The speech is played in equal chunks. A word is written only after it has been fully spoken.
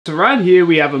So right here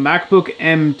we have a MacBook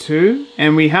M2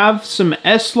 and we have some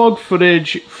S-Log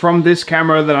footage from this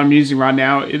camera that I'm using right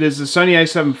now. It is the Sony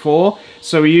a7 IV.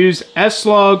 So we use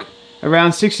S-Log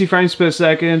around 60 frames per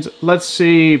second. Let's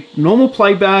see normal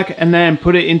playback and then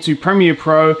put it into Premiere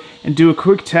Pro and do a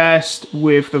quick test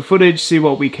with the footage, see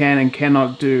what we can and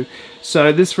cannot do.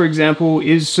 So this, for example,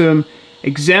 is some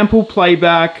example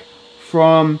playback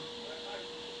from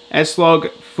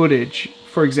S-Log footage,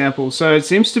 for example. So it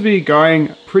seems to be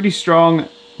going pretty strong,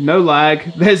 no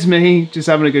lag. There's me just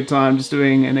having a good time, just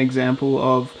doing an example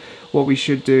of what we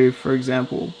should do, for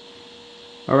example.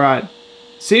 Alright,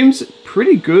 seems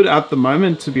pretty good at the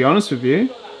moment, to be honest with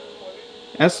you.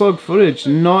 S-Log footage,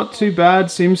 not too bad,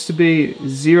 seems to be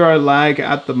zero lag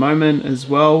at the moment as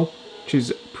well, which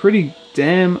is pretty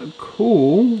damn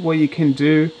cool what you can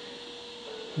do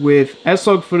with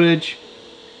S-Log footage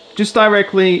just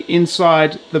directly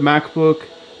inside the MacBook,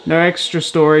 no extra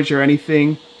storage or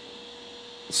anything.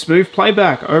 Smooth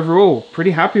playback overall,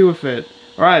 pretty happy with it.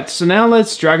 Alright, so now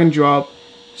let's drag and drop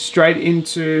straight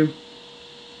into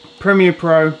Premiere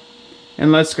Pro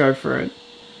and let's go for it.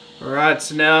 Alright,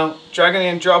 so now dragging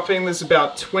and dropping, there's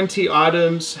about 20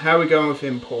 items. How are we going with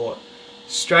import?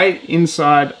 Straight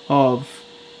inside of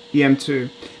the M2.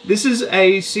 This is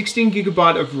a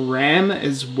 16GB of RAM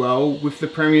as well with the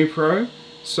Premiere Pro.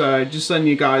 So just letting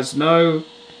you guys know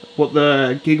what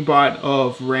the gigabyte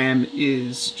of RAM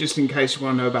is, just in case you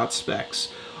want to know about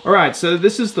specs. Alright, so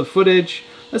this is the footage.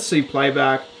 Let's see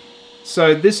playback.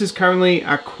 So this is currently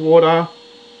a quarter.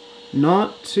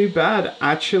 Not too bad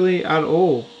actually at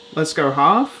all. Let's go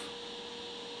half.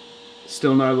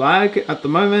 Still no lag at the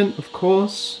moment, of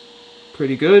course.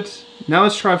 Pretty good. Now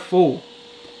let's try full.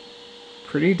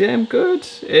 Pretty damn good.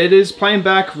 It is playing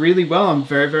back really well. I'm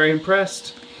very, very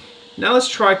impressed. Now let's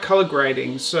try color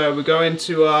grading. So we go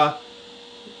into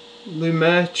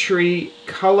Lumetri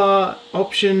color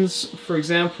options, for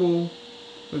example.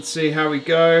 Let's see how we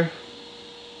go.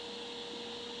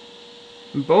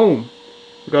 And boom.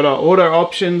 We've got our auto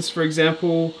options, for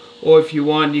example, or if you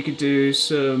want, you could do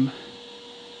some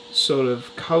sort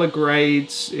of color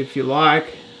grades if you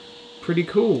like. Pretty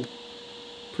cool.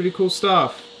 Pretty cool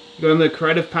stuff. You go in the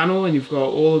creative panel and you've got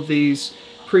all of these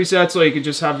presets, or you could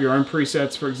just have your own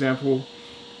presets, for example.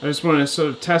 I just want to sort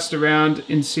of test around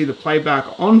and see the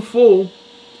playback on full,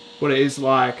 what it is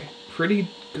like. Pretty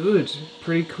good,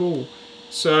 pretty cool.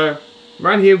 So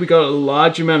right here we got a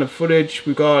large amount of footage.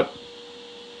 We got,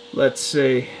 let's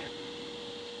see,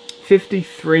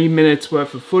 53 minutes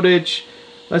worth of footage.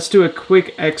 Let's do a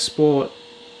quick export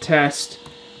test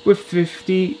with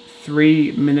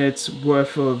 53 minutes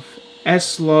worth of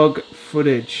S-Log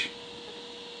footage.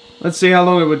 Let's see how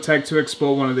long it would take to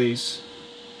export one of these.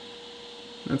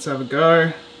 Let's have a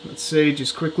go. Let's see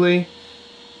just quickly.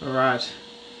 Alright.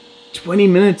 20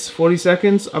 minutes, 40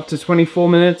 seconds, up to 24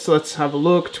 minutes. Let's have a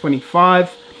look.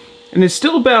 25. And it's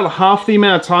still about half the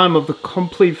amount of time of the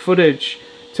complete footage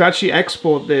to actually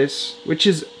export this, which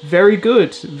is very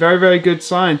good. Very, very good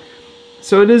sign.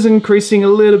 So it is increasing a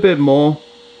little bit more.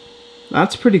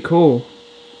 That's pretty cool.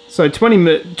 So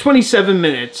 27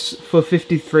 minutes for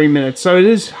 53 minutes. So it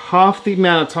is half the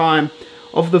amount of time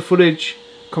of the footage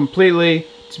completely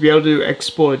to be able to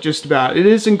export just about. It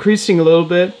is increasing a little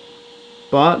bit,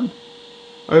 but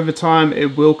over time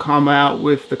it will come out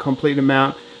with the complete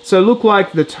amount. So it looked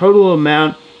like the total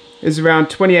amount is around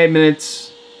 28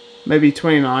 minutes, maybe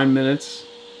 29 minutes.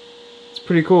 It's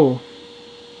pretty cool.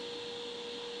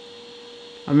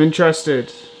 I'm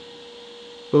interested.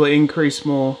 Will it increase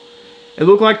more? It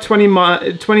looked like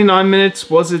 29 minutes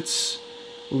was its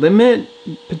limit.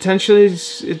 Potentially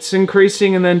it's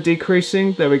increasing and then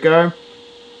decreasing. There we go.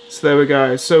 So there we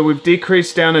go. So we've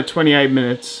decreased down to 28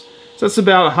 minutes. So that's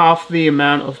about half the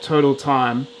amount of total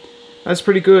time. That's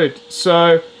pretty good.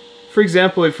 So, for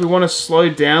example, if we want to slow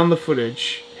down the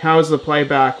footage, how is the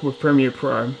playback with Premiere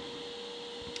Pro?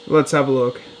 Let's have a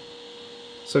look.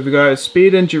 So if we go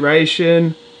speed and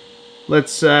duration,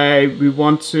 let's say we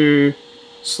want to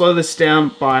slow this down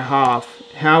by half.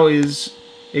 How is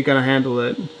it going to handle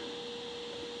it?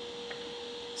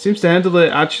 Seems to handle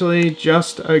it actually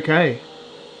just okay.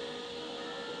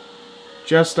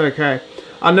 Just okay.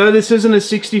 I know this isn't a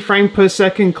 60 frame per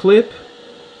second clip,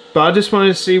 but I just wanted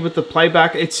to see with the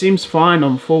playback, it seems fine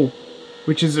on full,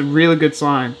 which is a really good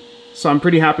sign. So I'm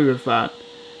pretty happy with that.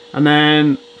 And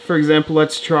then, for example,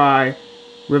 let's try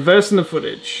reversing the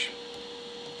footage.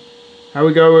 How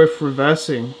we go with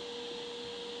reversing?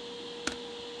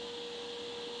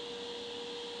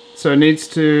 So it needs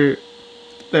to,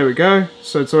 there we go.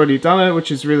 So it's already done it,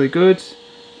 which is really good.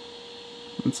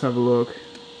 Let's have a look.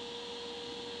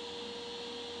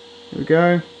 Here we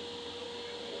go.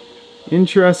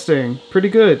 Interesting. Pretty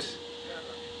good.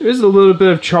 There is a little bit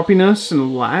of choppiness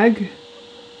and lag.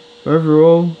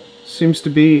 Overall, seems to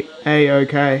be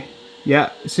a-okay.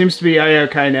 Yeah, it seems to be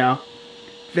a-okay now.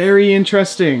 Very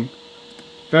interesting.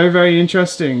 Very, very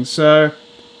interesting. So,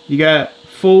 you get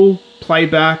full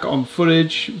playback on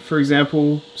footage, for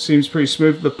example. Seems pretty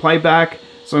smooth. The playback,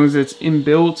 as long as it's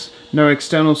inbuilt, no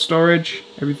external storage,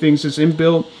 everything's just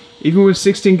inbuilt. Even with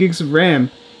 16 gigs of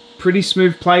RAM, pretty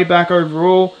smooth playback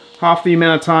overall. Half the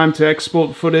amount of time to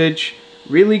export footage.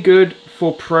 Really good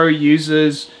for pro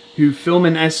users who film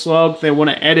an S-Log, they want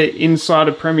to edit inside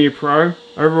of Premiere Pro.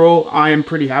 Overall, I am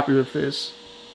pretty happy with this.